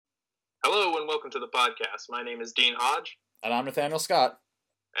Hello and welcome to the podcast. My name is Dean Hodge. And I'm Nathaniel Scott.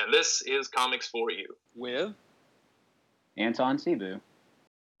 And this is Comics for You. With Anton Tsibu.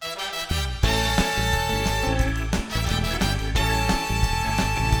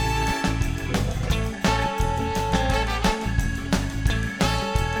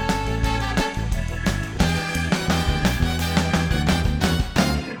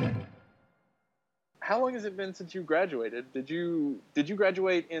 How long has it been since you graduated? Did you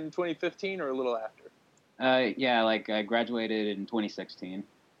graduate in 2015 or a little after? I graduated in 2016.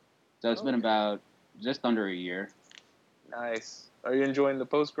 So it's been about just under a year. Nice. Are you enjoying the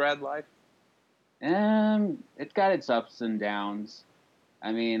post-grad life? It's got its ups and downs.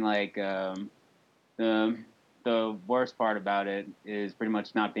 I mean, the worst part about it is pretty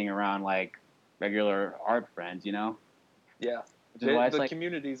much not being around like regular art friends, you know? Yeah. The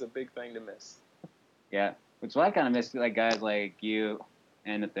community's a big thing to miss. Yeah, which is why I kind of miss like guys like you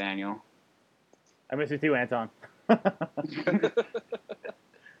and Nathaniel. I miss you too, Anton.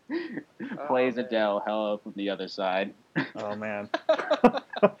 Plays Adele, hello from the other side. Oh man.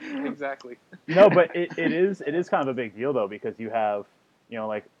 Exactly. No, but it is kind of a big deal though, because you have,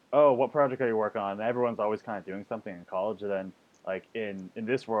 like, oh, what project are you working on? And everyone's always kind of doing something in college, and then like in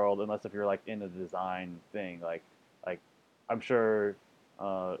this world, unless if you're like in the design thing, like I'm sure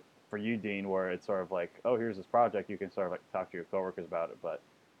for you, Dean, where it's sort of like, oh, here's this project, you can sort of like talk to your coworkers about it. But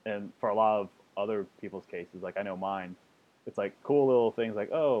and for a lot of other people's cases, like I know mine, it's like cool little things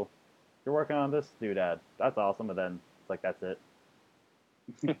like, oh, you're working on this doodad, that's awesome, and then it's like that's it.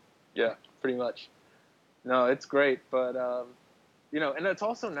 Yeah, pretty much. No, it's great, but and it's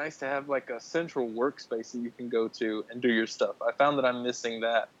also nice to have like a central workspace that you can go to and do your stuff. I found that I'm missing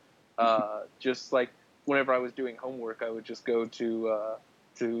that. Just like whenever I was doing homework, I would just go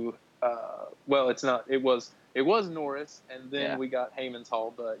it was Norris, and then we got Heyman's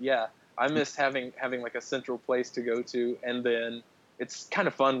Hall, but yeah, I missed having like a central place to go to, and then it's kind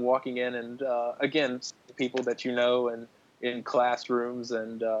of fun walking in and again, people that you know, and in classrooms,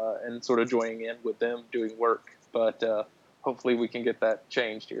 and sort of joining in with them doing work. But hopefully we can get that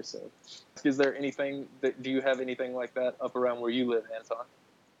changed here soon. Is there anything do you have anything like that up around where you live, Anton?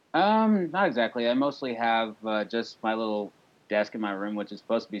 Not exactly. I mostly have just my little desk in my room, which is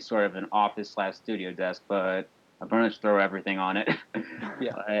supposed to be sort of an office/studio desk, but I pretty much throw everything on it.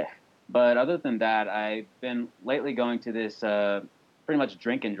 Yeah. But other than that, I've been lately going to this pretty much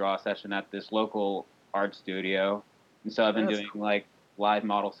drink and draw session at this local art studio, and so I've been doing like live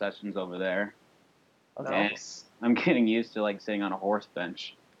model sessions over there. Nice. And I'm getting used to like sitting on a horse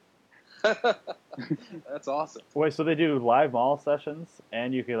bench. That's awesome. Wait, so they do live model sessions,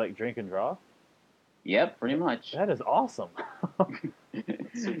 and you can like drink and draw? Yep, pretty much. That is awesome.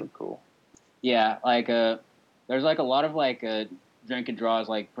 That's super cool. Yeah, like there's like a lot of like drink and draws,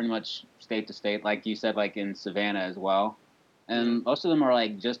 like pretty much state to state, like you said, like in Savannah as well, and most of them are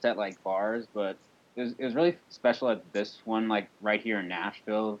like just at like bars. But it was really special at this one, like right here in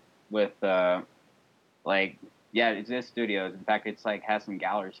Nashville, with it's this studios. In fact, it's like has some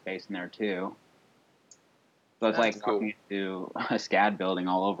gallery space in there too. So it's like walking into a SCAD building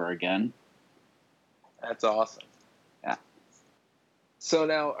all over again. That's awesome. Yeah. So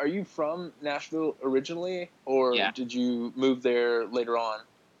now, are you from Nashville originally, or did you move there later on?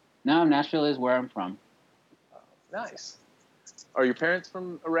 No, Nashville is where I'm from. Nice. Are your parents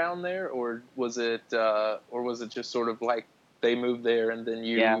from around there, or was it just sort of like they moved there and then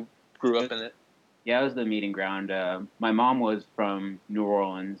you grew up in it? Yeah, it was the meeting ground. My mom was from New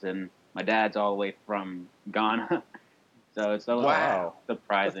Orleans, and my dad's all the way from Ghana. So it's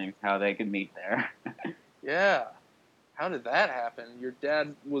surprising how they could meet there. Yeah. How did that happen? Your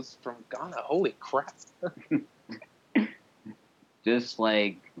dad was from Ghana. Holy crap. Just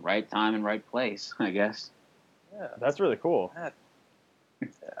like right time and right place, I guess. Yeah. That's really cool. Yeah,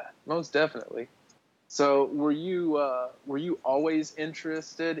 most definitely. So were you always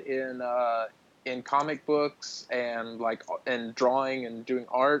interested in comic books and drawing and doing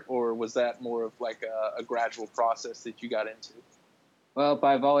art, or was that more of like a gradual process that you got into? Well,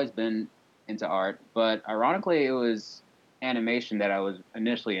 I've always been into art, but ironically, it was animation that I was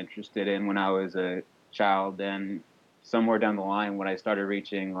initially interested in when I was a child. And somewhere down the line, when I started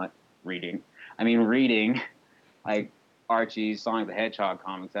reading like Archie's Sonic the Hedgehog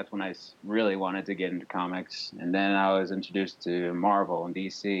comics, that's when I really wanted to get into comics. And then I was introduced to Marvel and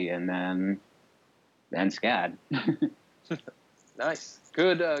DC, and then SCAD. Nice.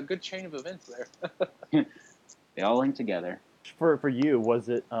 Good chain of events there. They all link together. For you, was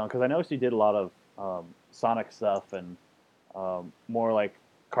it because I noticed you did a lot of Sonic stuff and more like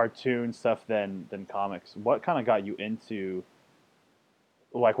cartoon stuff than comics. What kind of got you into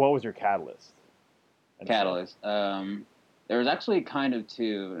Like, what was your catalyst? Catalyst. There was actually kind of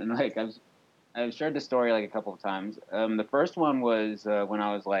two, and like I've shared this story like a couple of times. The first one was when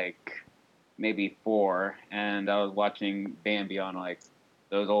I was like maybe 4, and I was watching Bambi on like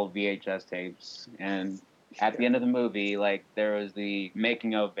those old VHS tapes, and at the end of the movie, like there was the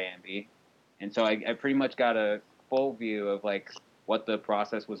making of Bambi, and so I pretty much got a full view of like what the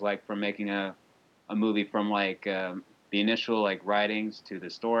process was like from making a movie from like the initial like writings to the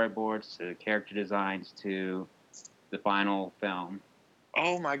storyboards to the character designs to the final film.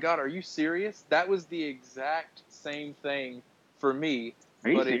 Oh my God, are you serious? That was the exact same thing for me. Are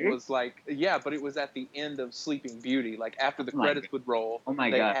you But serious? it was like, yeah, but it was at the end of Sleeping Beauty. Like after the Oh my credits God. would roll, Oh my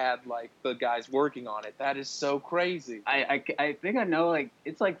they God. had like the guys working on it. That is so crazy. I think I know, like,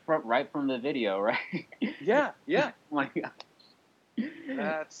 it's like right from the video, right? Yeah, yeah. Oh my God.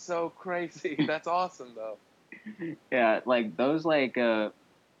 That's so crazy. That's awesome though. Yeah, like those like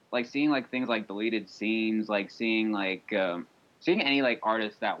seeing like things like deleted scenes, like seeing any like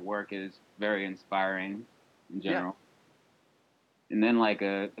artist that work is very inspiring in general. And then like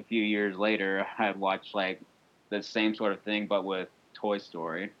a few years later, I watched like the same sort of thing but with Toy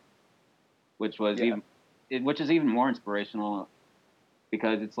Story, which was Yeah. which is even more inspirational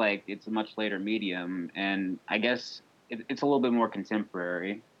because it's like it's a much later medium, and I guess it's a little bit more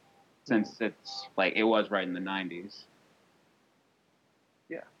contemporary since it's like it was right in the 90s.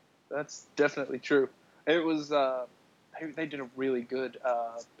 Yeah, that's definitely true. It was they did a really good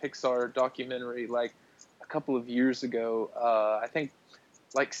Pixar documentary like a couple of years ago. I think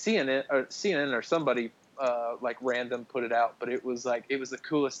like CNN or somebody like random put it out, but it was the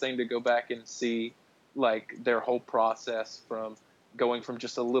coolest thing to go back and see like their whole process from going from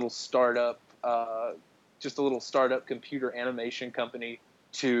just a little startup computer animation company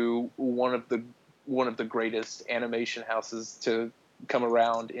to one of the greatest animation houses to come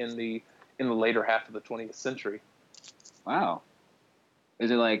around in the later half of the 20th century. Wow.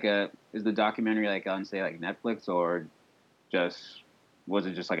 Is it like is the documentary like on say like Netflix, or just was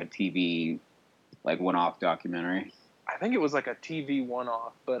it just like a TV like one-off documentary? I think it was like a TV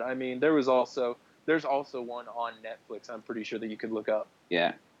one-off, but I mean there's also one on Netflix. I'm pretty sure that you could look up.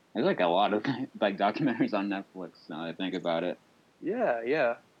 Yeah. There's like a lot of like documentaries on Netflix now that I think about it. Yeah,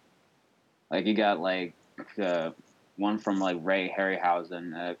 yeah. Like you got like one from like Ray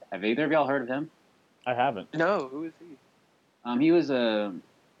Harryhausen. Have either of y'all heard of him? I haven't. No, who is he? He was a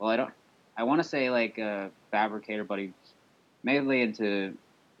well, I want to say like a fabricator, but he's mainly into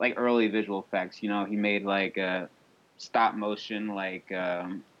like early visual effects. You know, he made like stop motion, like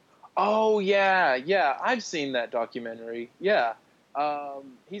Oh yeah, yeah. I've seen that documentary. Yeah.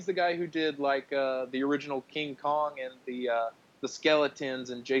 He's the guy who did like the original King Kong and the skeletons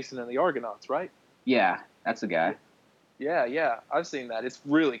and Jason and the Argonauts, right? yeah, that's the guy. Yeah, yeah. I've seen that. It's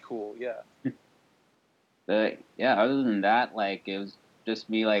really cool. Yeah. But yeah, other than that, like it was just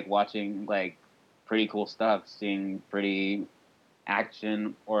me like watching like pretty cool stuff, seeing pretty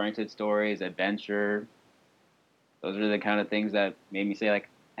action oriented stories, adventure. Those are the kind of things that made me say like,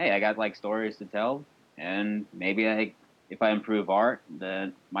 hey, I got like stories to tell, and maybe if I improve art,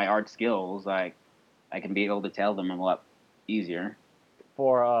 then my art skills, like I can be able to tell them a lot easier.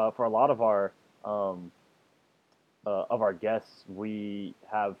 For a lot of our guests, we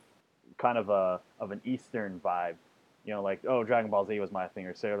have kind of an Eastern vibe. You know, like, oh, Dragon Ball Z was my thing,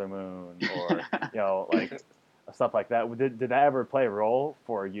 or Sailor Moon, or you know, like stuff like that. Did that ever play a role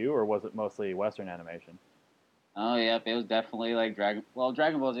for you, or was it mostly Western animation? Oh yeah, it was definitely like Dragon Ball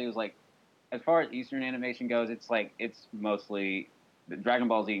Z was like, as far as Eastern animation goes, it's like it's mostly Dragon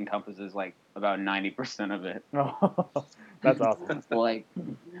Ball Z encompasses like about 90% of it. Oh, that's awesome. Like,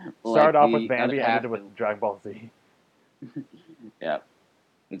 Started off with the other Bambi, half ended with Dragon Ball Z. yeah,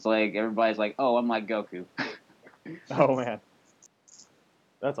 it's like everybody's like, oh, I'm like Goku. Oh man,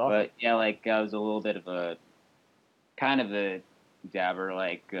 that's awesome. But yeah, like I was a little bit of a kind of a dabber,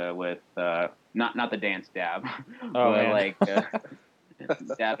 like with not the dance dab, Oh but man. like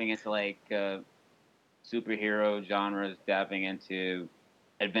dabbing into like superhero genres, dabbing into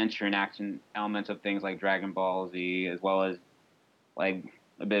adventure and action elements of things like Dragon Ball Z, as well as like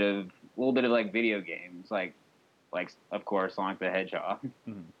a little bit of like video games, like of course Sonic the Hedgehog.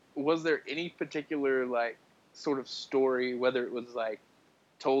 Was there any particular like sort of story, whether it was like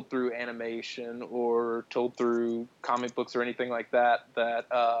told through animation or told through comic books or anything like that,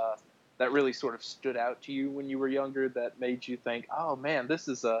 that really sort of stood out to you when you were younger, that made you think, oh man, this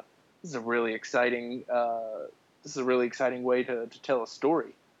is a really exciting way to tell a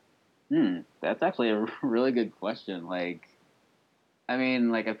story? That's actually a really good question. Like, I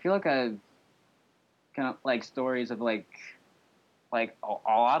mean, like I feel like I've kind of like stories of like like a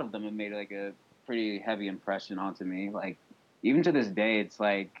lot of them have made like a pretty heavy impression onto me. Like even to this day, it's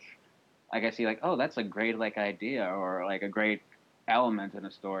like I see like, oh, that's a great like idea or like a great element in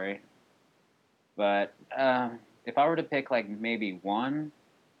a story. But if I were to pick like maybe one,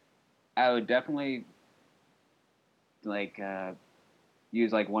 I would definitely like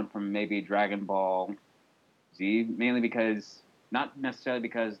use like one from maybe Dragon Ball Z, mainly because not necessarily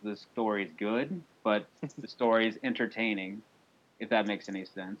because the story is good, but the story is entertaining, if that makes any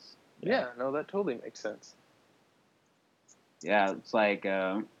sense. Yeah, no, that totally makes sense. Yeah, it's like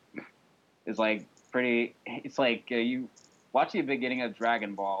pretty. It's like you watch the beginning of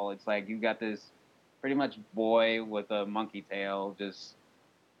Dragon Ball. It's like you got this pretty much boy with a monkey tail just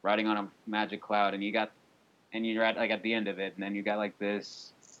riding on a magic cloud, and you're at the end of it, and then you got like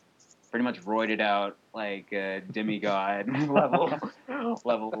this pretty much roided out like demigod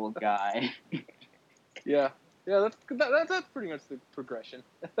level guy. Yeah, that's pretty much the progression.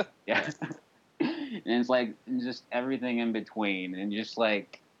 Yeah, and it's like just everything in between, and just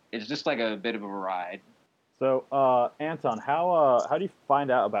like it's just like a bit of a ride. So, Anton, how do you find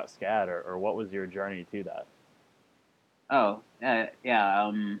out about SCAD, or what was your journey to that? Oh,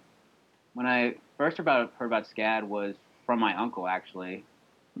 yeah. When I first heard about SCAD was from my uncle actually,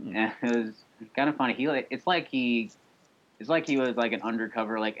 and it was kind of funny. It's like he was like an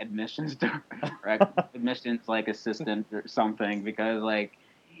undercover like admissions admissions like assistant or something, because like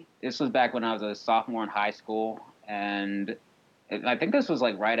this was back when I was a sophomore in high school, and I think this was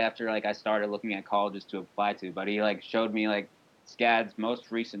like right after like I started looking at colleges to apply to. But he like showed me like SCAD's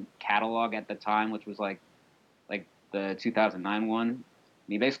most recent catalog at the time, which was like the 2009 one. And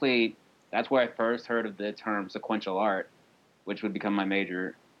he basically that's where I first heard of the term sequential art, which would become my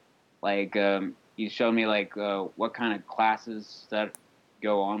major. Like he showed me like what kind of classes that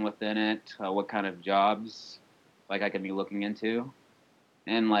go on within it, what kind of jobs like I could be looking into,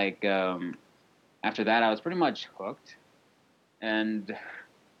 and like after that I was pretty much hooked. And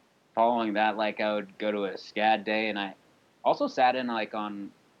following that, like I would go to a SCAD day, and I also sat in like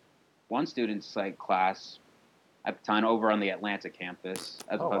on one student's like class at the time over on the Atlanta campus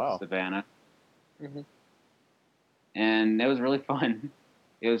as opposed to Savannah. Mm-hmm. And it was really fun.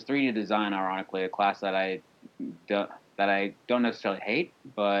 It was 3D design, ironically, a class that I don't necessarily hate,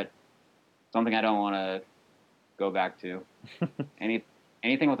 but something I don't want to go back to.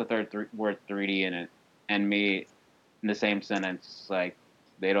 Anything with the word 3D in it and me in the same sentence, like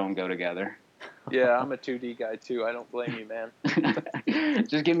they don't go together. Yeah, I'm a 2D guy too. I don't blame you, man.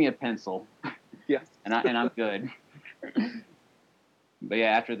 Just give me a pencil. Yeah, and I'm good. But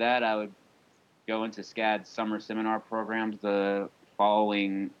yeah, after that, I would go into SCAD's summer seminar programs the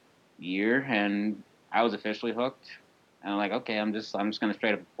following year, and I was officially hooked. And I'm like, okay, I'm just gonna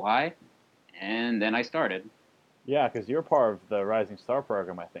straight up apply, and then I started. Yeah, because you're part of the Rising Star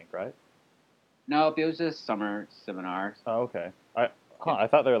program, I think, right? Nope, it was just summer seminars. Oh, okay. I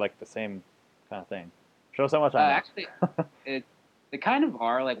thought they were like the same kind of thing. Shows how much I know. Actually, they kind of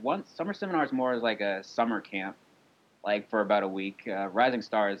are. Like one summer seminar is more as like a summer camp, like for about a week. Rising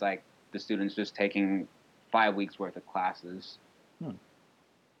Star is like the students just taking 5 weeks worth of classes.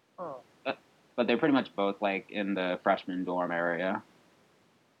 Oh. But they're pretty much both like in the freshman dorm area.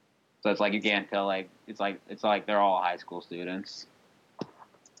 So it's like you can't tell like it's like they're all high school students.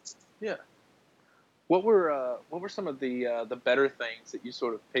 Yeah. What were some of the better things that you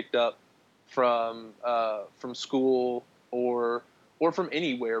sort of picked up from school or from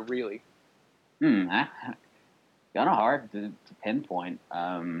anywhere really? Kind of hard to pinpoint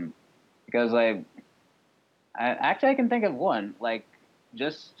because I actually I can think of one, like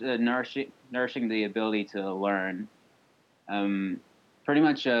just nourishing the ability to learn. Pretty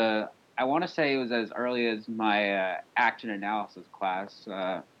much, I want to say it was as early as my action analysis class.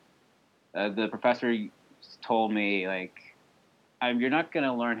 The professor told me, like, you're not going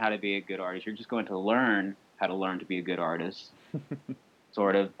to learn how to be a good artist. You're just going to learn how to learn to be a good artist.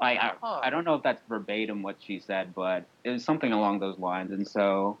 Sort of. I don't know if that's verbatim what she said, but it was something along those lines. And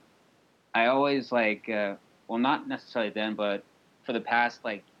so I always, like, well, not necessarily then, but for the past,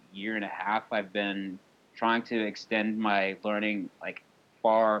 like, year and a half, I've been trying to extend my learning, like,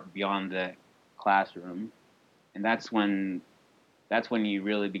 far beyond the classroom. And that's when you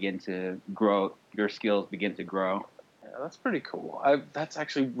really begin to grow, your skills begin to grow. Yeah, that's pretty cool. That's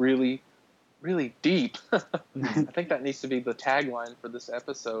actually really, really deep. I think that needs to be the tagline for this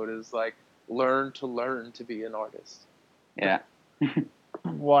episode is like, learn to be an artist. Yeah.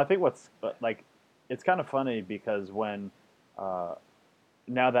 Well, I think what's like, it's kind of funny because when, now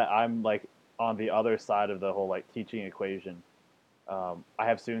that I'm like on the other side of the whole like teaching equation, I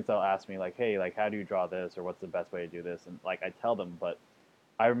have students that'll ask me like, hey, like how do you draw this, or what's the best way to do this, and like I tell them, but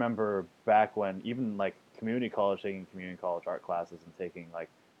I remember back when even like community college, taking community college art classes and taking like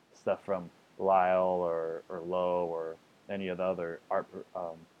stuff from Lyle or Lowe or any of the other art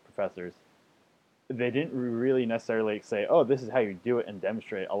professors, they didn't really necessarily say, oh, this is how you do it and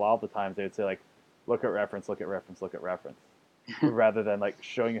demonstrate. A lot of the times they would say like, look at reference, look at reference, look at reference, rather than like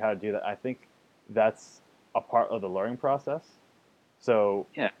showing you how to do that. I think that's a part of the learning process. So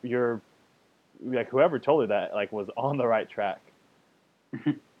Yeah. you're like whoever told you that like was on the right track.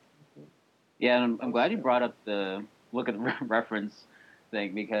 Yeah, and I'm glad you brought up the look at the reference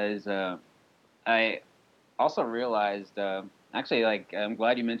thing because I also realized actually like I'm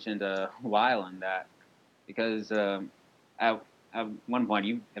glad you mentioned Lyle in that because at, at one point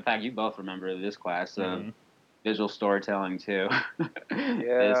in fact you both remember this class visual storytelling too.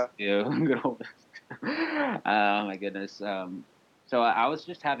 Yeah. Good old. Oh my goodness. So I was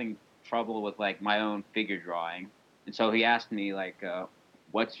just having trouble with like my own figure drawing, and so he asked me like,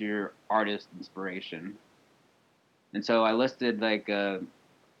 "What's your artist inspiration?" And so I listed like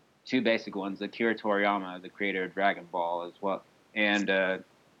two basic ones: Akira Toriyama, the creator of Dragon Ball, as well, and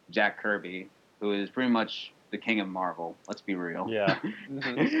Jack Kirby, who is pretty much the king of Marvel. Let's be real. Yeah.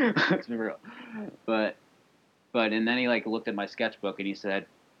 Let's be real. But and then he like looked at my sketchbook and he said,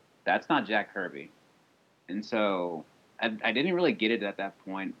 "That's not Jack Kirby." And so I didn't really get it at that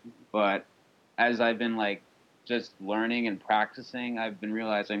point, but as I've been like just learning and practicing, I've been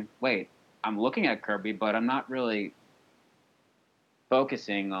realizing, wait, I'm looking at Kirby, but I'm not really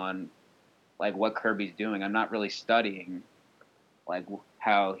focusing on like what Kirby's doing. I'm not really studying like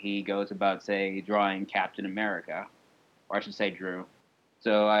how he goes about, say, drawing Captain America, or I should say drew.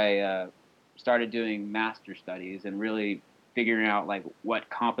 So I started doing master studies and really figuring out like what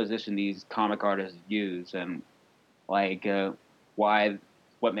composition these comic artists use and like why,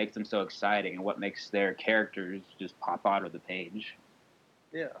 what makes them so exciting and what makes their characters just pop out of the page.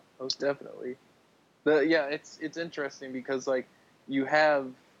 Yeah, most definitely. It's interesting because like you have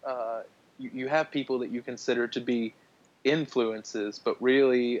you have people that you consider to be influences, but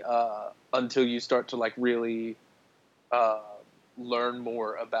really until you start to like really uh, learn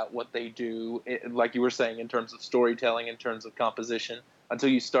more about what they do, like you were saying, in terms of storytelling, in terms of composition, until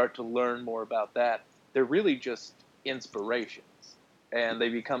you start to learn more about that, they're really just inspirations, and they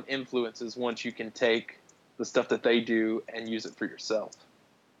become influences once you can take the stuff that they do and use it for yourself.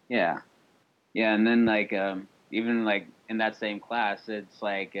 Yeah, yeah, and then like even like in that same class, it's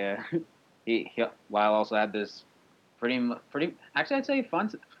like he Lyle also had this pretty actually I'd say fun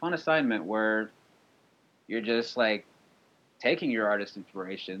assignment where you're just like taking your artist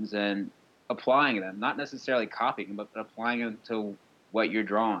inspirations and applying them, not necessarily copying them, but applying them to what you're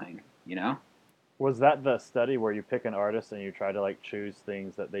drawing, you know? Was that the study where you pick an artist and you try to like choose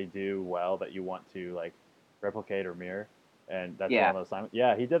things that they do well that you want to like replicate or mirror? And that's one Yeah. of those assignments.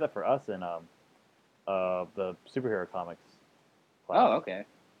 Yeah, he did that for us in the superhero comics class. Oh, okay.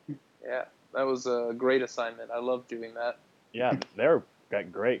 Yeah, that was a great assignment. I love doing that. Yeah, they're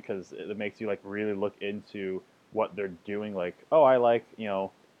like great because it makes you like really look into what they're doing. Like, oh, I like I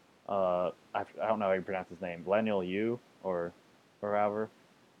don't know how you pronounce his name, Laniel Yu or however.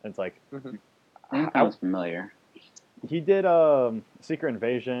 And it's like Mm-hmm. That sounds familiar. he did Secret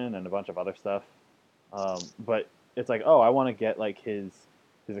Invasion and a bunch of other stuff. But it's like, oh, I want to get like his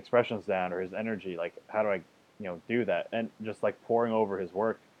expressions down or his energy. Like, how do I, do that? And just like pouring over his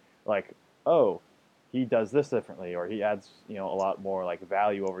work, like, oh, he does this differently, or he adds, a lot more like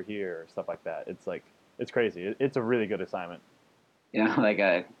value over here, or stuff like that. It's like it's crazy. It's a really good assignment. Yeah,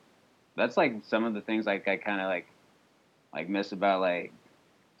 like that's like some of the things like I kind of like miss about like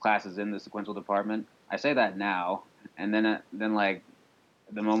classes in the sequential department. I say that now, and then like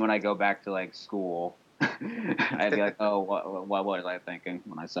the moment I go back to like school, I'd be like, oh, what was I thinking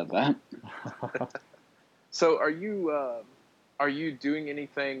when I said that? So, are you doing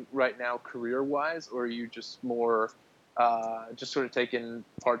anything right now career wise, or are you just more just sort of taking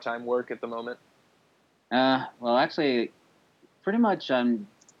part time work at the moment? Well, actually, pretty much I'm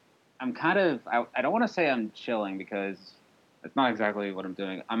kind of I don't want to say I'm chilling because that's not exactly what I'm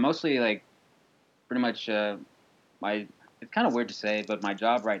doing. I'm mostly like pretty much my it's kind of weird to say, but my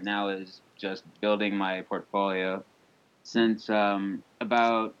job right now is just building my portfolio. Since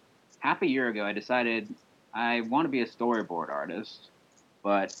about half a year ago, I decided I want to be a storyboard artist,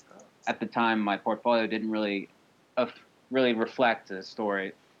 but at the time, my portfolio didn't uh, really reflect a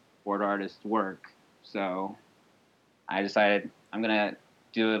storyboard artist's work. So I decided I'm gonna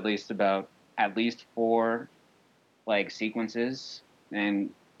do at least four like sequences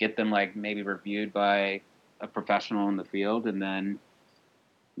and get them like maybe reviewed by a professional in the field, and then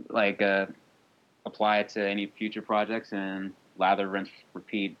like apply it to any future projects and lather, rinse,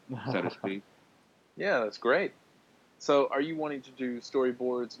 repeat, so to speak. Yeah, that's great. So, are you wanting to do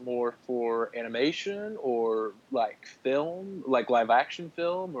storyboards more for animation or like film, like live action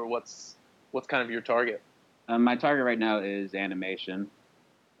film, or what's kind of your target? My target right now is animation,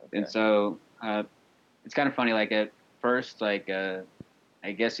 and Okay. so it's kind of funny. Like at first, like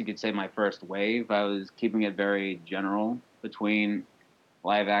I guess you could say my first wave, I was keeping it very general between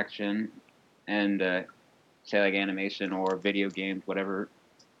live action and say like animation or video games, whatever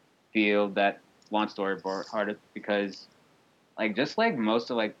field that wants storyboard artists, because like just like most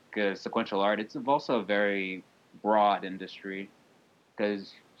of like sequential art, it's also a very broad industry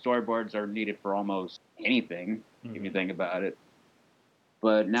because storyboards are needed for almost anything if you think about it.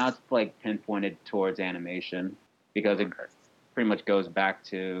 But now it's like pinpointed towards animation because it pretty much goes back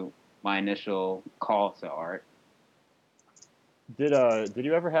to my initial call to art. Did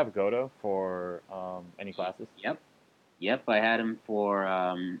you ever have Godo for any classes? Yep. I had him for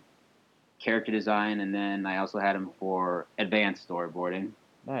character design, and then I also had him for advanced storyboarding.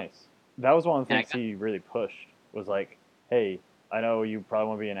 Nice. That was one of the And things he really pushed. Was like, hey, I know you probably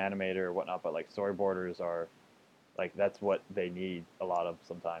want to be an animator or whatnot, but like storyboarders are like that's what they need a lot of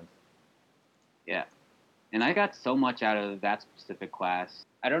sometimes. Yeah, and I got so much out of that specific class.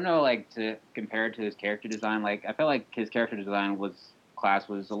 I don't know, like to compare it to his character design. Like I felt like his character design class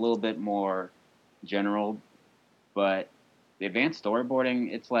was a little bit more general, but the advanced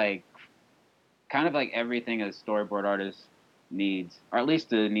storyboarding, it's like kind of like everything a storyboard artist needs, or at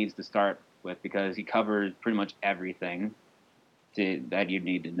least needs to start with, because he covers pretty much everything that you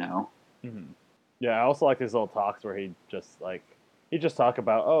need to know. Mm-hmm. Yeah, I also like his little talks where he just talk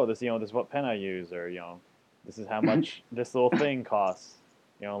about, oh, this this is what pen I use, or this is how much this little thing costs.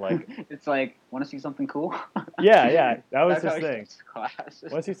 Like it's like, want to see something cool? yeah, that was That's his how thing. Class.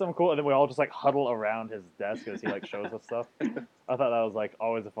 Want to see something cool, and then we all just like huddle around his desk as he like shows us stuff. I thought that was like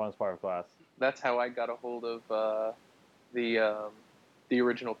always the funnest part of class. That's how I got a hold of the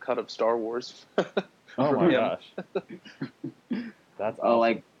original cut of Star Wars. Oh my gosh, that's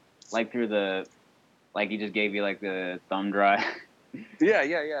awesome. Like through the he just gave you like the thumb drive.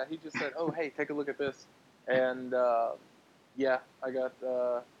 Yeah. He just said, "Oh, hey, take a look at this," and yeah, I got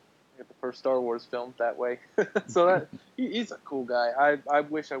the first Star Wars film that way. So he's a cool guy. I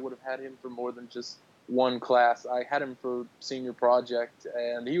wish I would have had him for more than just one class. I had him for senior project,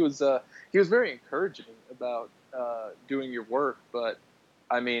 and he was very encouraging about doing your work. But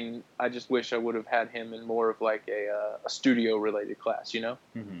I mean, I just wish I would have had him in more of like a studio related class.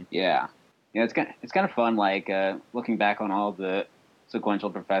 Mm-hmm. Yeah, it's kind of fun. Like looking back on all the sequential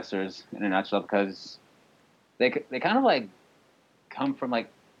professors in a nutshell, because they kind of like come from like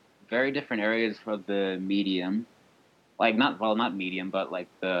very different areas of the medium. Like not medium, but like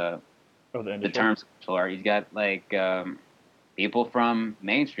the term sequential art. You've got like people from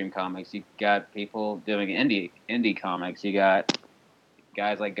mainstream comics. You got people doing indie comics. You got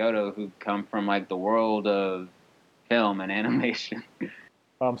guys like Godo who come from like the world of film and animation.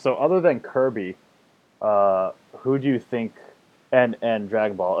 So other than Kirby, who do you think, and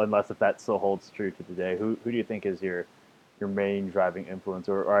Dragon Ball, unless if that still holds true to today, who do you think is your main driving influence,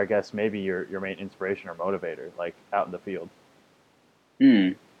 or I guess maybe your main inspiration or motivator, like out in the field?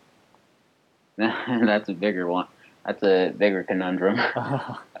 That's a bigger one. That's a bigger conundrum.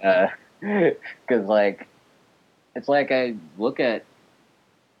 Because like, it's like I look at,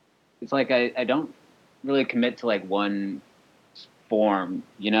 it's like I don't really commit to like one form,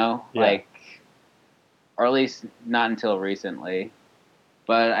 Yeah. like, or at least not until recently.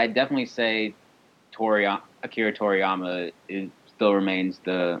 But I definitely say Akira Toriyama still remains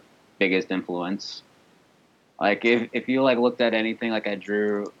the biggest influence. Like if you like looked at anything like I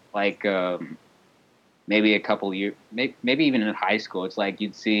drew like maybe a couple years, maybe even in high school, it's like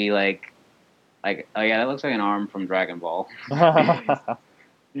you'd see like oh yeah, that looks like an arm from Dragon Ball.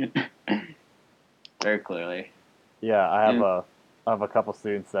 Very clearly. Yeah, I have a couple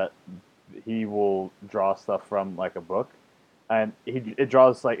students that he will draw stuff from like a book, and it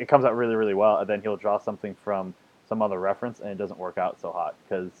draws like it comes out really really well, and then he'll draw something from some other reference, and it doesn't work out so hot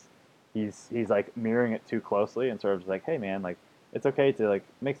because he's like mirroring it too closely, and sort of just like, hey man, like it's okay to like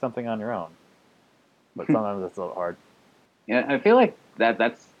make something on your own, but sometimes it's a little hard. Yeah, I feel like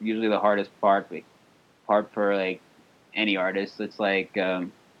that's usually the hardest part for like any artist. It's like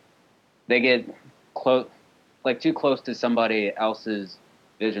they get close, like too close to somebody else's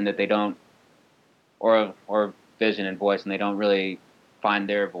vision that they don't, or vision and voice, and they don't really find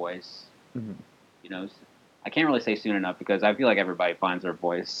their voice. Mm-hmm. I can't really say soon enough because I feel like everybody finds their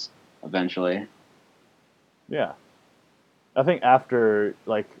voice eventually. Yeah. I think after,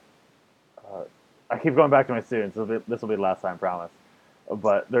 like, I keep going back to my students. This will be the last time, promise.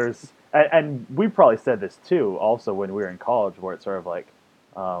 But and we probably said this too, also when we were in college, where it's sort of like,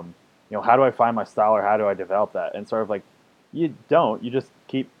 how do I find my style or how do I develop that? And sort of like, you don't. You just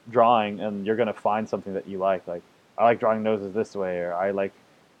keep drawing, and you're gonna find something that you like. Like, I like drawing noses this way, or I like,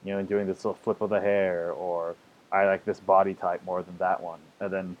 doing this little flip of the hair, or I like this body type more than that one.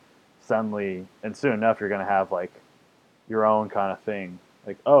 And then suddenly, and soon enough, you're gonna have like your own kind of thing.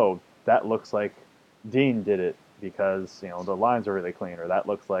 Like, oh, that looks like Dean did it because the lines are really clean, or that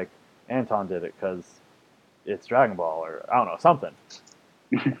looks like Anton did it because it's Dragon Ball, or I don't know, something.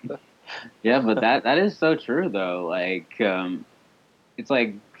 Yeah, but that is so true though. Like, it's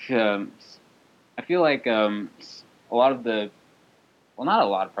like I feel like a lot of the not a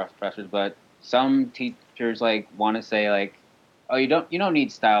lot of professors, but some teachers like want to say like, oh, you don't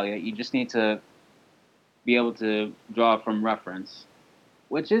need style yet. You just need to be able to draw from reference,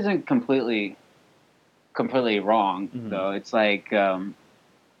 which isn't completely wrong though. It's like you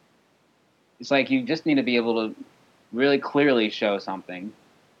just need to be able to really clearly show something.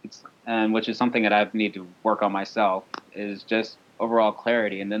 And which is something that I need to work on myself, is just overall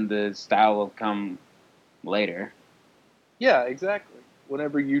clarity, and then the style will come later. Yeah, exactly.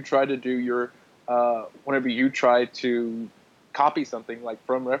 Whenever you try to do whenever you try to copy something like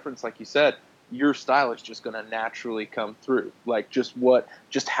from reference, like you said, your style is just going to naturally come through. Like just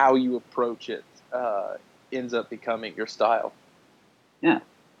how you approach it ends up becoming your style. Yeah.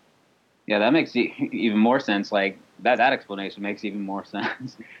 Yeah, that makes even more sense. Like that explanation makes even more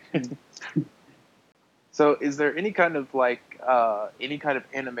sense. So, is there any kind of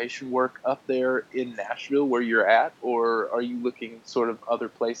animation work up there in Nashville where you're at, or are you looking sort of other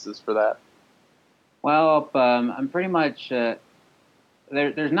places for that? Well, I'm pretty much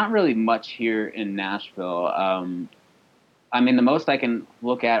there's not really much here in Nashville. I mean, the most I can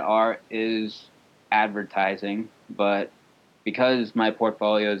look at art is advertising, but because my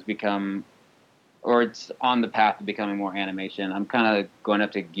portfolio has become, or it's on the path of becoming more animation, I'm kind of going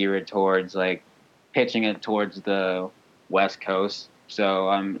up to gear it towards like pitching it towards the West Coast. So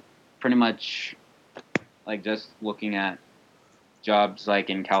I'm pretty much like just looking at jobs like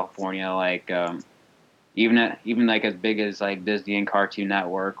in California, like even like as big as like Disney and Cartoon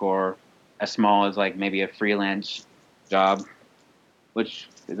Network, or as small as like maybe a freelance job, which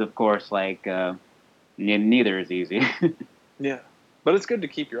is of course like neither is easy. Yeah, but it's good to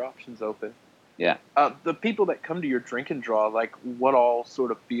keep your options open. Yeah. The people that come to your drink and draw, like, what all sort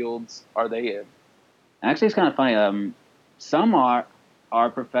of fields are they in? Actually, it's kind of funny. Some are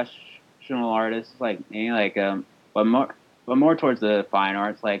professional artists like me, like but more towards the fine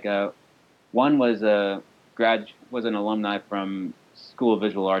arts. Like one was was an alumni from School of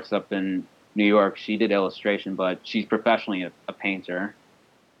Visual Arts up in New York. She did illustration, but she's professionally a painter.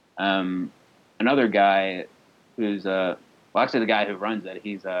 Another guy who's well, actually the guy who runs it,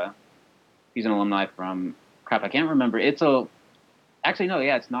 he's an alumni from, crap, I can't remember. Actually no,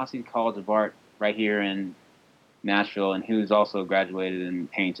 yeah, it's Nazi College of Art right here in Nashville, and who's also graduated in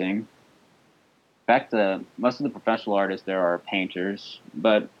painting. In fact, most of the professional artists there are painters,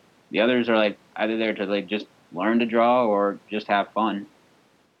 but the others are like either there to like just learn to draw or just have fun.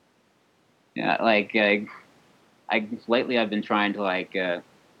 Yeah, like lately I've been trying to like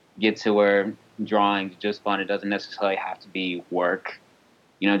get to where drawing is just fun. It doesn't necessarily have to be work.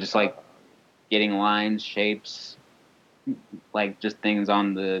 Just like getting lines, shapes, like just things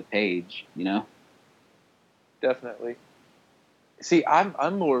on the page. Definitely. See,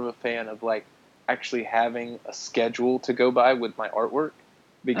 I'm more of a fan of like actually having a schedule to go by with my artwork,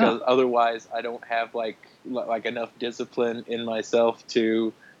 because otherwise I don't have like enough discipline in myself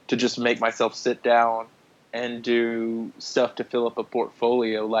to just make myself sit down and do stuff to fill up a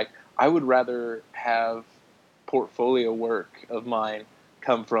portfolio. Like, I would rather have portfolio work of mine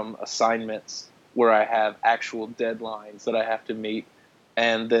come from assignments where I have actual deadlines that I have to meet,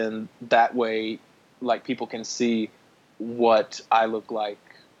 and then that way, like, people can see what I look like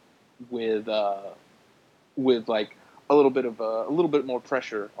with like a little bit more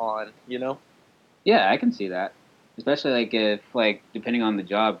pressure on. Yeah, I can see that. Especially like if like depending on the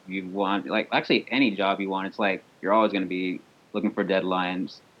job you want, like actually any job you want, it's like you're always going to be looking for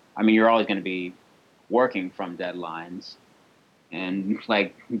deadlines. I mean, you're always going to be working from deadlines, and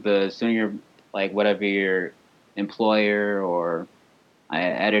like the sooner you're like whatever your employer or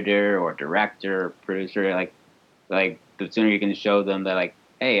editor or director or producer, like the sooner you can show them that like,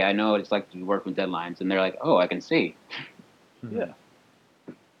 hey, I know what it's like to work with deadlines, and they're like, oh, I can see. Yeah,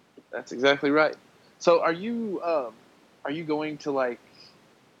 that's exactly right. So are you going to like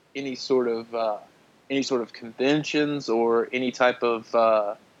any sort of any sort of conventions or any type of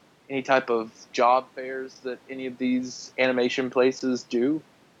job fairs that any of these animation places do?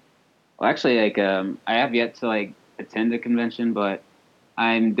 Well, actually, I have yet to like attend a convention, but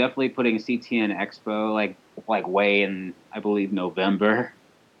I'm definitely putting CTN Expo like way in, I believe, November.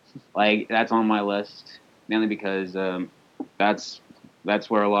 Like that's on my list, mainly because that's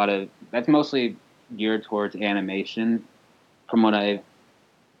where that's mostly geared towards animation from what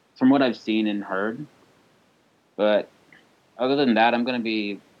I've seen and heard. But other than that, I'm going to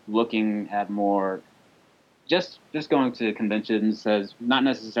be looking at more just going to conventions as not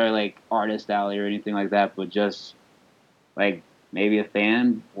necessarily like artist alley or anything like that, but just like maybe a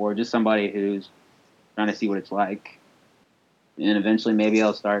fan or just somebody who's trying to see what it's like. And eventually maybe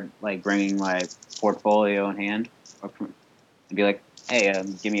I'll start like bringing my portfolio in hand and be like, hey,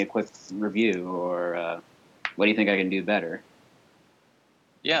 give me a quick review or what do you think I can do better?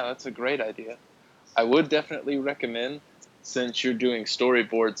 Yeah, that's a great idea. I would definitely recommend, since you're doing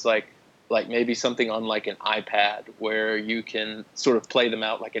storyboards, like maybe something on like an iPad where you can sort of play them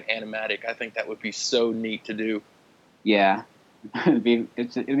out like an animatic. I think that would be so neat to do. Yeah, it'd be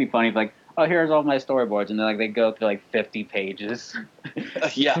funny if like, oh, here's all my storyboards, and then like they go through like 50 pages.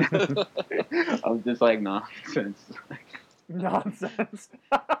 Yeah. I'm just like nonsense. Nonsense.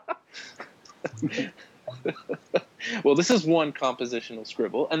 Well, this is one compositional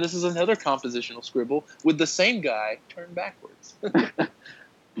scribble, and this is another compositional scribble with the same guy turned backwards.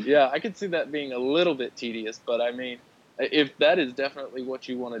 Yeah, I could see that being a little bit tedious, but I mean, if that is definitely what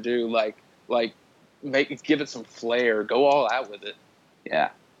you want to do, like give it some flair, go all out with it. Yeah.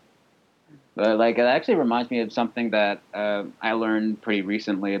 But like it actually reminds me of something that I learned pretty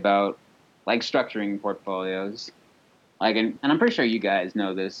recently about like structuring portfolios. Like, and I'm pretty sure you guys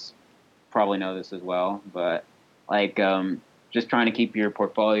probably know this as well. But like, just trying to keep your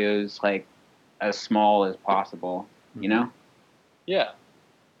portfolios like as small as possible. You know? Yeah.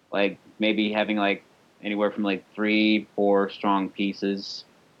 Like maybe having like anywhere from like 3-4 strong pieces,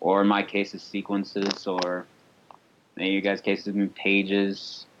 or in my case, sequences, or in you guys' cases,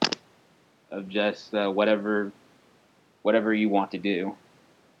 pages of just whatever you want to do.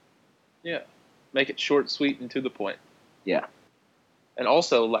 Yeah. Make it short, sweet, and to the point. Yeah. And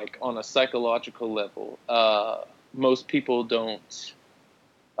also, like on a psychological level, most people don't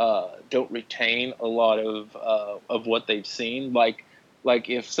retain a lot of what they've seen. Like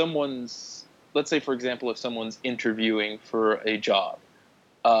if someone's, let's say for example, if someone's interviewing for a job,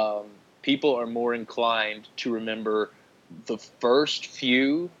 people are more inclined to remember the first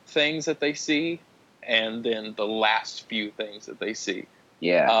few things that they see, and then the last few things that they see.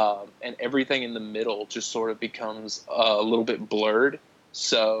 Yeah. And everything in the middle just sort of becomes a little bit blurred.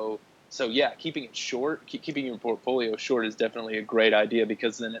 So yeah, keeping it short, keeping your portfolio short is definitely a great idea,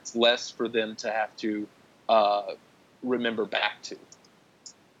 because then it's less for them to have to remember back to.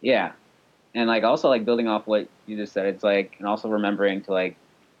 Yeah. And like also like building off what you just said, it's like, and also remembering to like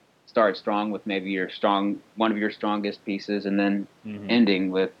start strong with maybe one of your strongest pieces, and then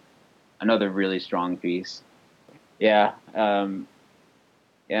ending with another really strong piece. Yeah. And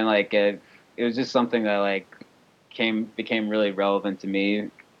like it was just something that like became really relevant to me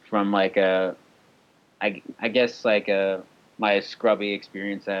from like I guess like my scrubby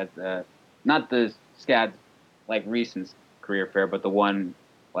experience at not the SCAD like recent career fair, but the one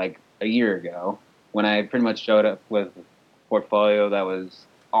like a year ago, when I pretty much showed up with a portfolio that was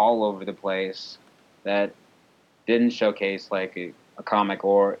all over the place, that didn't showcase like a comic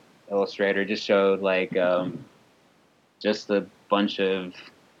or illustrator, just showed like just a bunch of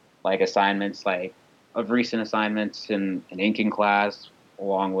like assignments, like of recent assignments in an inking class,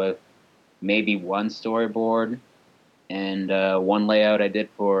 along with maybe one storyboard and one layout I did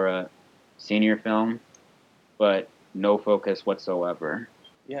for a senior film, but no focus whatsoever.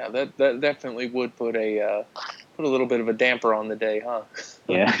 Yeah, that definitely would put a little bit of a damper on the day, huh?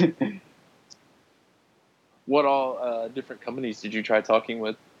 Yeah. What all different companies did you try talking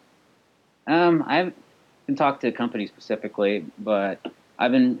with? I haven't been talking to companies specifically, but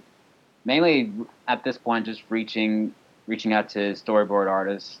I've been mainly at this point just reaching out to storyboard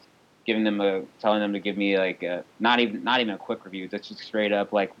artists, telling them to give me like not even a quick review, that's just straight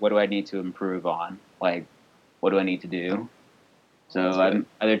up like, what do I need to improve on? Like, what do I need to do? So I'm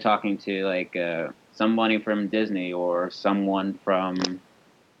either talking to like somebody from Disney or someone from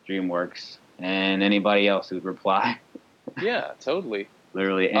DreamWorks, and anybody else who'd reply. Yeah, totally.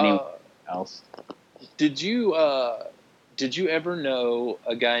 Literally anyone else. Did you ever know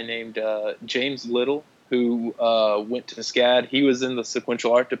a guy named James Little who went to SCAD? He was in the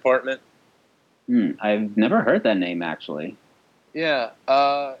sequential art department. I've never heard that name actually. Yeah,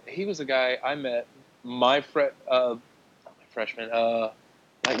 he was a guy I met my freshman,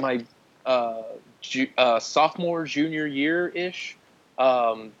 like my sophomore, junior year ish.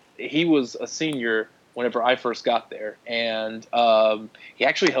 He was a senior whenever I first got there, and he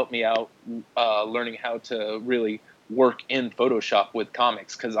actually helped me out learning how to really work in Photoshop with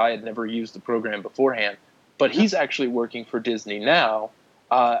comics because I had never used the program beforehand. But he's actually working for Disney now,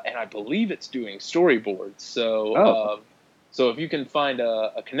 and I believe it's doing storyboards. So if you can find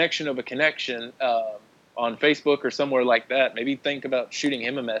a connection of a connection on Facebook or somewhere like that, maybe think about shooting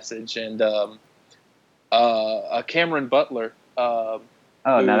him a message. And Cameron Butler. Now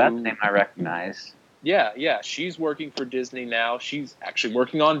that's a name I recognize. Yeah, she's working for Disney now. She's actually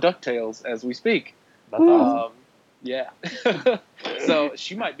working on DuckTales as we speak. That's awesome. Yeah. So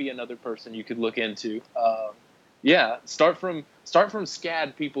she might be another person you could look into. Yeah, start from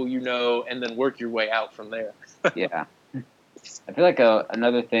SCAD people and then work your way out from there. Yeah. I feel like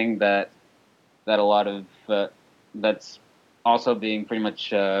another thing that a lot of that's also being pretty much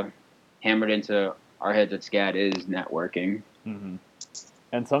hammered into our heads at SCAD is networking. Mm-hmm.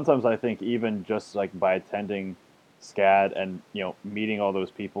 And sometimes I think even just like by attending SCAD and meeting all those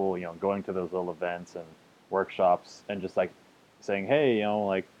people, going to those little events and workshops and just like saying, hey,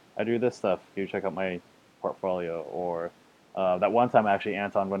 like I do this stuff. Can you check out my portfolio? Or that one time actually,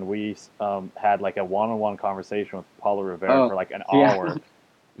 Anton, when we had like a one-on-one conversation with Paulo Rivera for like an hour,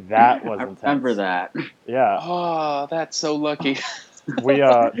 that was intense. I remember that. Yeah. Oh, that's so lucky.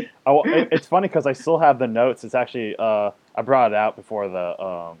 It's funny because I still have the notes. It's actually I brought it out before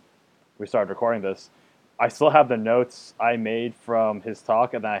we started recording this. I still have the notes I made from his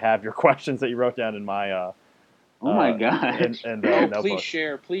talk, and then I have your questions that you wrote down in my oh my gosh. in notebook.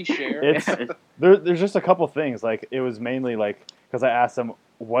 Please share. It's there's just a couple things. Like it was mainly like because I asked him,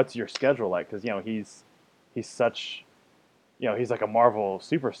 "What's your schedule like?" Because he's such he's like a Marvel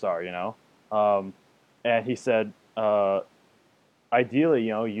superstar, and he said. Ideally,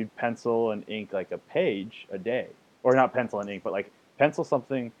 you'd pencil and ink like a page a day, or not pencil and ink, but like pencil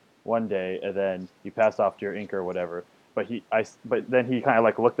something one day, and then you pass off to your inker or whatever. But then he kind of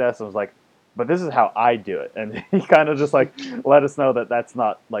like looked at us and was like, "But this is how I do it," and he kind of just like let us know that that's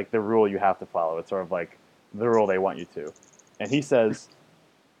not like the rule you have to follow. It's sort of like the rule they want you to. And he says,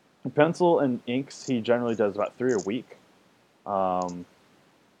 pencil and inks he generally does about 3 a week, and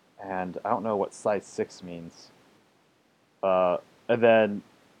I don't know what size 6 means. And then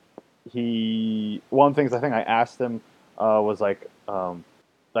one of the things I think I asked him was like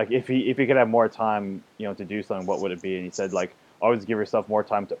if he could have more time, to do something, what would it be? And he said like always give yourself more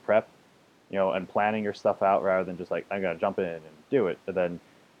time to prep, and planning your stuff out rather than just like I'm gonna jump in and do it. And then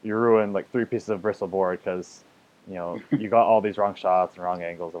you ruin like 3 pieces of Bristol board because you got all these wrong shots and wrong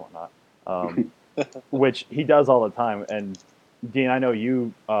angles and whatnot, which he does all the time. And Dean, I know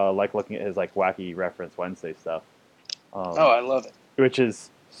you like looking at his like wacky reference Wednesday stuff. I love it. Which is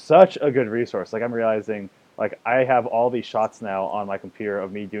such a good resource. Like I'm realizing, like I have all these shots now on my computer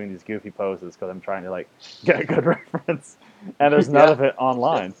of me doing these goofy poses because I'm trying to like get a good reference, and there's none of it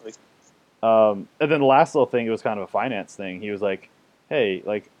online. And then the last little thing, it was kind of a finance thing. He was like, "Hey,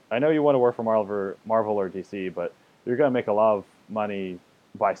 like I know you want to work for Marvel or DC, but you're gonna make a lot of money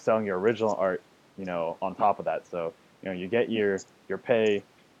by selling your original art, on top of that. So you get your pay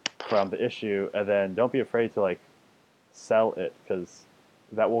from the issue, and then don't be afraid to like." Sell it because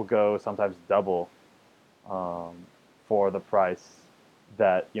that will go sometimes double for the price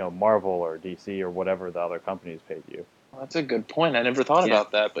that Marvel or DC or whatever the other companies paid you. Well, that's a good point. I never thought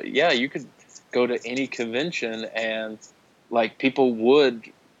about that, but yeah, you could go to any convention and like people would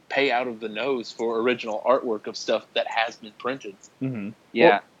pay out of the nose for original artwork of stuff that has been printed. Mm-hmm.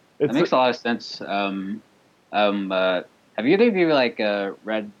 Yeah, that makes a lot of sense. Have either of you like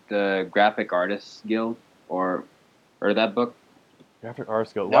read the Graphic Artists Guild or that book? Graphic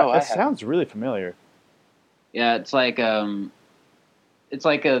Artists Guild. No, it sounds really familiar. Yeah, it's like this.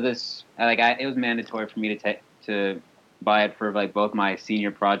 It was mandatory for me to buy it for like both my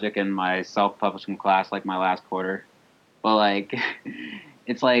senior project and my self-publishing class, like my last quarter. But like,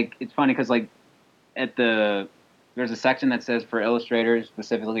 it's funny because like there's a section that says for illustrators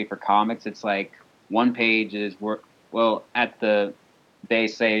specifically for comics, it's like one page is they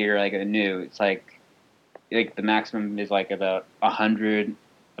say you're like a new. It's like the maximum is like about 100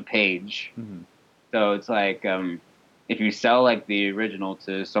 a page. Mm-hmm. So it's like if you sell like the original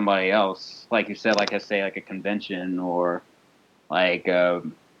to somebody else, like you said, like I say, like a convention or like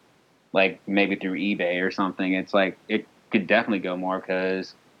maybe through eBay or something, it's like it could definitely go more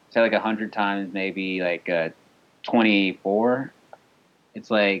because say like 100 times maybe like 24. It's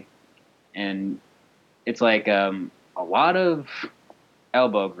like a lot of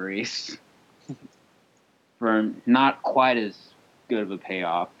elbow grease. for not quite as good of a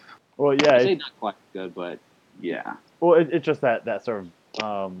payoff. Well, yeah. I say not quite good, but yeah. Well, it's just that sort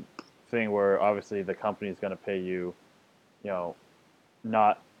of thing where obviously the company is going to pay you,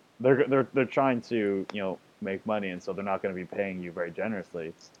 not they're trying to make money, and so they're not going to be paying you very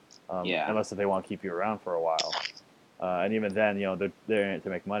generously, unless they want to keep you around for a while. And even then, they're in it to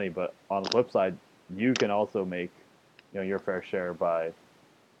make money. But on the flip side, you can also make your fair share by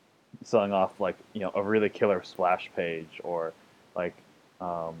selling off like a really killer splash page or like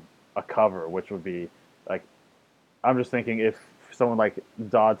a cover, which would be like I'm just thinking if someone like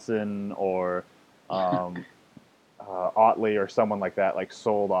Dodson or Otley or someone like that like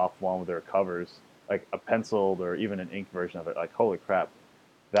sold off one of their covers, like a penciled or even an ink version of it, like holy crap,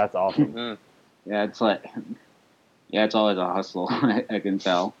 that's awesome. Yeah, it's always a hustle. I can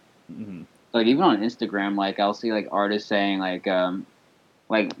tell. Mm-hmm. Like even on Instagram, like I'll see like artists saying like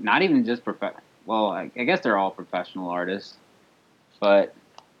not even just well, I guess they're all professional artists, but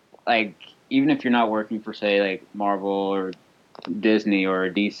like even if you're not working for say like Marvel or Disney or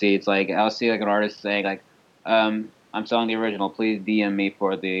DC, it's like I'll see like an artist saying like, I'm selling the original. Please DM me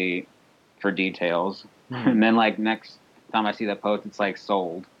for details. And then like next time I see that post, it's like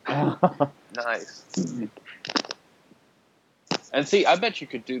sold. Nice. And see, I bet you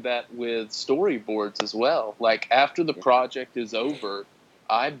could do that with storyboards as well. Like after the project is over,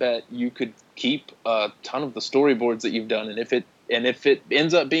 I bet you could keep a ton of the storyboards that you've done, and if it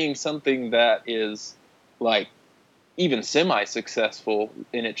ends up being something that is like even semi-successful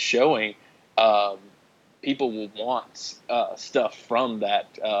in its showing, people will want stuff from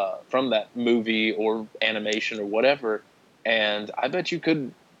that movie or animation or whatever, and I bet you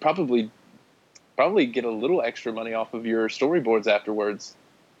could probably get a little extra money off of your storyboards afterwards.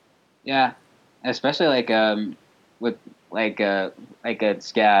 Yeah, especially like with like a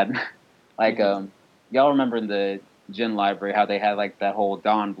SCAD, like y'all remember in the Gin library how they had like that whole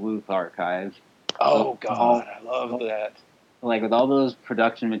Don Bluth archive. Oh God, I love that. Like with all those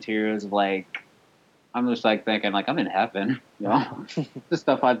production materials, like I'm just like thinking like I'm in heaven, the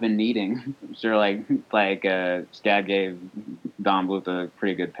stuff I've been needing. I'm sure like SCAD gave Don Bluth a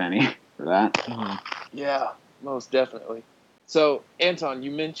pretty good penny for that. Mm-hmm. Yeah, most definitely. So Anton,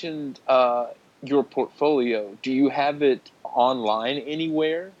 you mentioned your portfolio. Do you have it online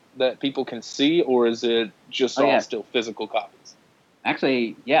anywhere that people can see, or is it just still physical copies?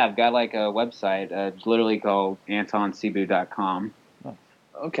 Actually, yeah, I've got like a website. It's literally called AntonTsibu.com.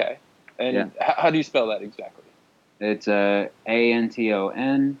 Okay. And how do you spell that exactly? It's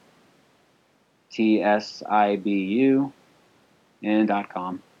ANTONTSIBU and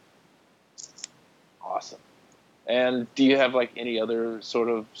 .com. Awesome. And do you have like any other sort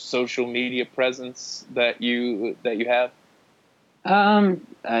of social media presence that you have?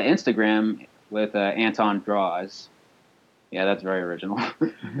 Instagram with Anton Draws. Yeah, that's very original.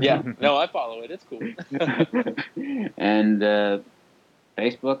 Yeah, no, I follow it. It's cool. And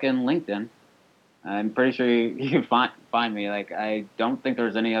Facebook and LinkedIn. I'm pretty sure you can find me. Like, I don't think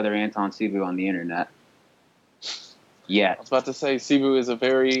there's any other Anton Tsibu on the internet yet. I was about to say Tsibu is a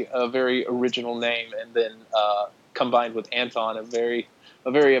very original name, and then combined with Anton, a very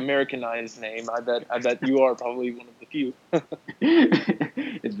Americanized name. I bet you are probably one of the few.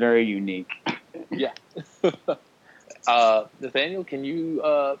 It's very unique. Yeah. Nathaniel, can you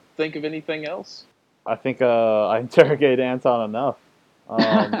think of anything else? I think I interrogated Anton enough.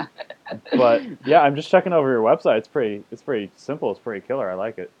 But yeah, I'm just checking over your website. It's pretty simple. It's pretty killer. I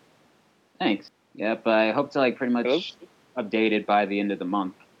like it. Thanks. Yep, I hope to like pretty much update it by the end of the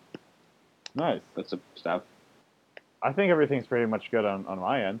month. Nice. With some stuff. I think everything's pretty much good on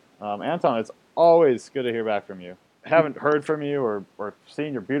my end. Anton, it's always good to hear back from you. I haven't heard from you or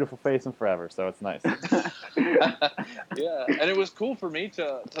seen your beautiful face in forever, so it's nice. Yeah, and it was cool for me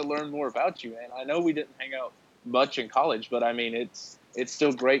to learn more about you. And I know we didn't hang out much in college, but I mean, it's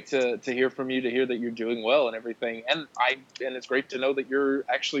still great to hear from you, to hear that you're doing well and everything. And it's great to know that you're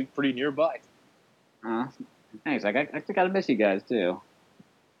actually pretty nearby. Thanks. I still gotta miss you guys too.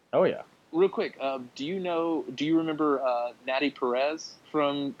 Oh yeah. Real quick, do you remember Natty Perez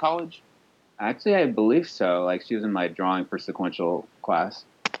from college? Actually, I believe so. Like she was in my drawing for sequential class.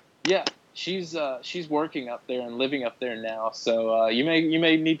 Yeah, she's working up there and living up there now. So you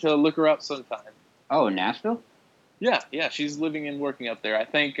may need to look her up sometime. Oh, in Nashville? Yeah, she's living and working up there. I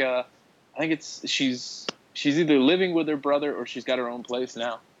think she's either living with her brother or she's got her own place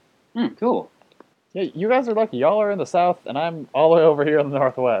now. Cool. Yeah, you guys are lucky. Y'all are in the South, and I'm all the way over here in the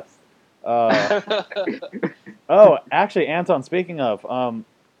Northwest. Oh, actually, Anton, speaking of,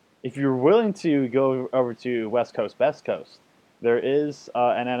 if you're willing to go over to West Coast, Best Coast, there is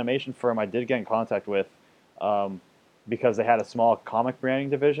an animation firm I did get in contact with because they had a small comic branding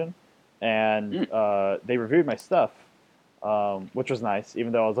division, and they reviewed my stuff, which was nice,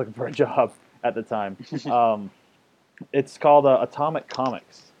 even though I was looking for a job at the time. It's called Atomic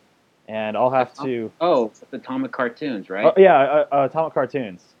Comics, and I'll have to. Oh, Atomic Cartoons, right? Yeah, Atomic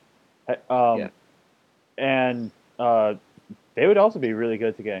Cartoons. Yeah. And they would also be really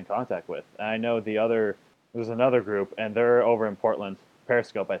good to get in contact with. And I know there's another group, and they're over in Portland,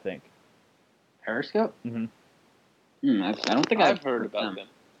 Periscope, I think. Periscope? Mm-hmm. I don't think I've heard about them.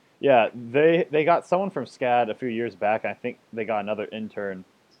 Yeah, they got someone from SCAD a few years back. I think they got another intern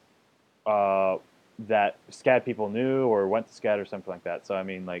that SCAD people knew or went to SCAD or something like that. So I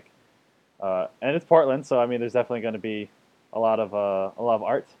mean, like, and it's Portland, so I mean, there's definitely going to be a lot of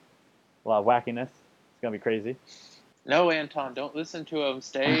art, a lot of wackiness. It's going to be crazy. No, Anton, don't listen to him.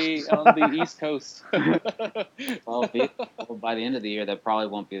 Stay on the East Coast. Well, by the end of the year, that probably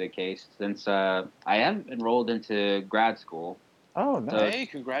won't be the case, since I am enrolled into grad school. Oh, nice. Hey,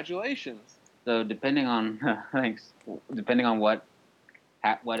 congratulations. So depending on thanks, depending on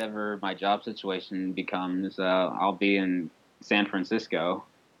whatever my job situation becomes, I'll be in San Francisco,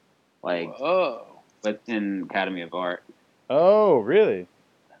 like in Academy of Art. Oh, really?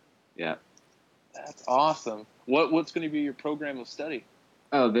 Yeah. That's awesome. What's going to be your program of study?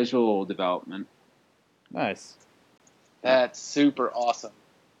 Oh, visual development. Nice. That's super awesome.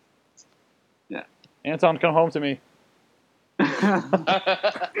 Yeah. Anton, come home to me.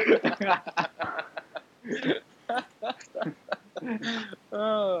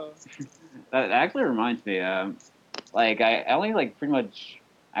 Oh. That actually reminds me. Like I only like pretty much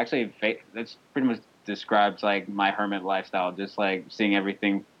actually that's pretty much describes like my hermit lifestyle. Just like seeing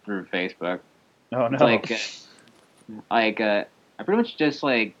everything through Facebook. Oh no. Like I pretty much just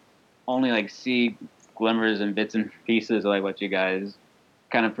like only like see glimmers and bits and pieces of like what you guys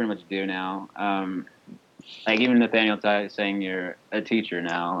kind of pretty much do now. Like even Nathaniel saying you're a teacher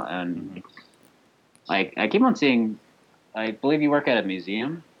now, and like I keep on seeing. I believe you work at a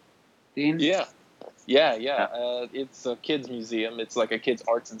museum, Dean? Yeah. It's a kids museum. It's like a kids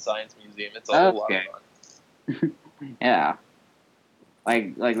arts and science museum. It's a whole lot of fun. Yeah.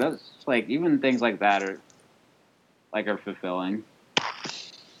 Like those, like even things like that are fulfilling.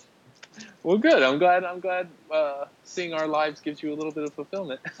 Well, good. I'm glad seeing our lives gives you a little bit of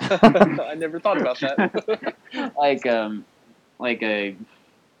fulfillment. I never thought about that. Like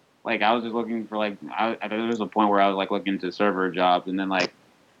I was just looking for there was a point where I was like looking to server jobs, and then like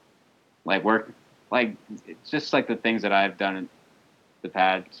work, like it's just like the things that I've done in the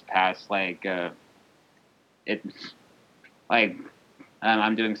past like it's like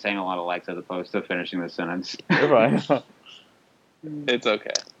I'm doing saying a lot of likes as opposed to finishing the sentence. You're fine. It's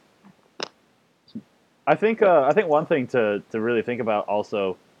okay. I think one thing to really think about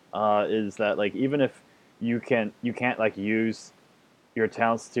also is that like even if you can't like use your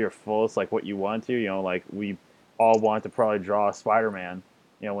talents to your fullest, like what you want to, like we all want to probably draw a Spider-Man,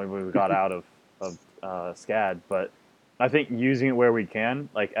 when we got out of SCAD, but I think using it where we can,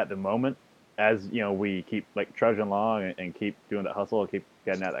 like at the moment, as we keep like trudging along and keep doing that hustle, keep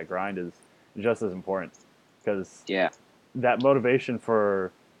getting at that grind is just as important, because that motivation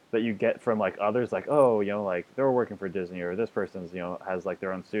that you get from like others, like like they're working for Disney or this person's has like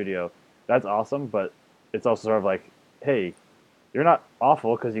their own studio, that's awesome, but it's also sort of like, hey, you're not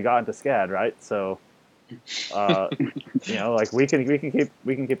awful because you got into SCAD, right? So, like we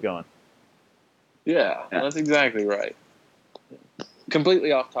can keep going. Yeah, that's exactly right.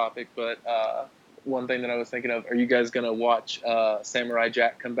 Completely off topic, but one thing that I was thinking of: are you guys gonna watch Samurai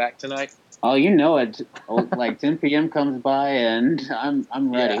Jack come back tonight? Oh, it. Like 10 p.m. comes by, and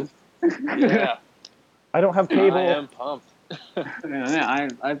I'm ready. Yeah. I don't have cable. I am pumped.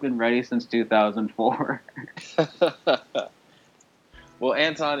 I've been ready since 2004. Well,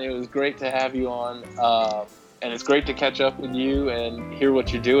 Anton, it was great to have you on, and it's great to catch up with you and hear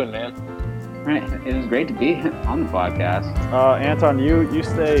what you're doing, man. Right, it was great to be on the podcast. Anton, you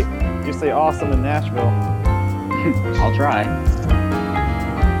stay awesome in Nashville. I'll try.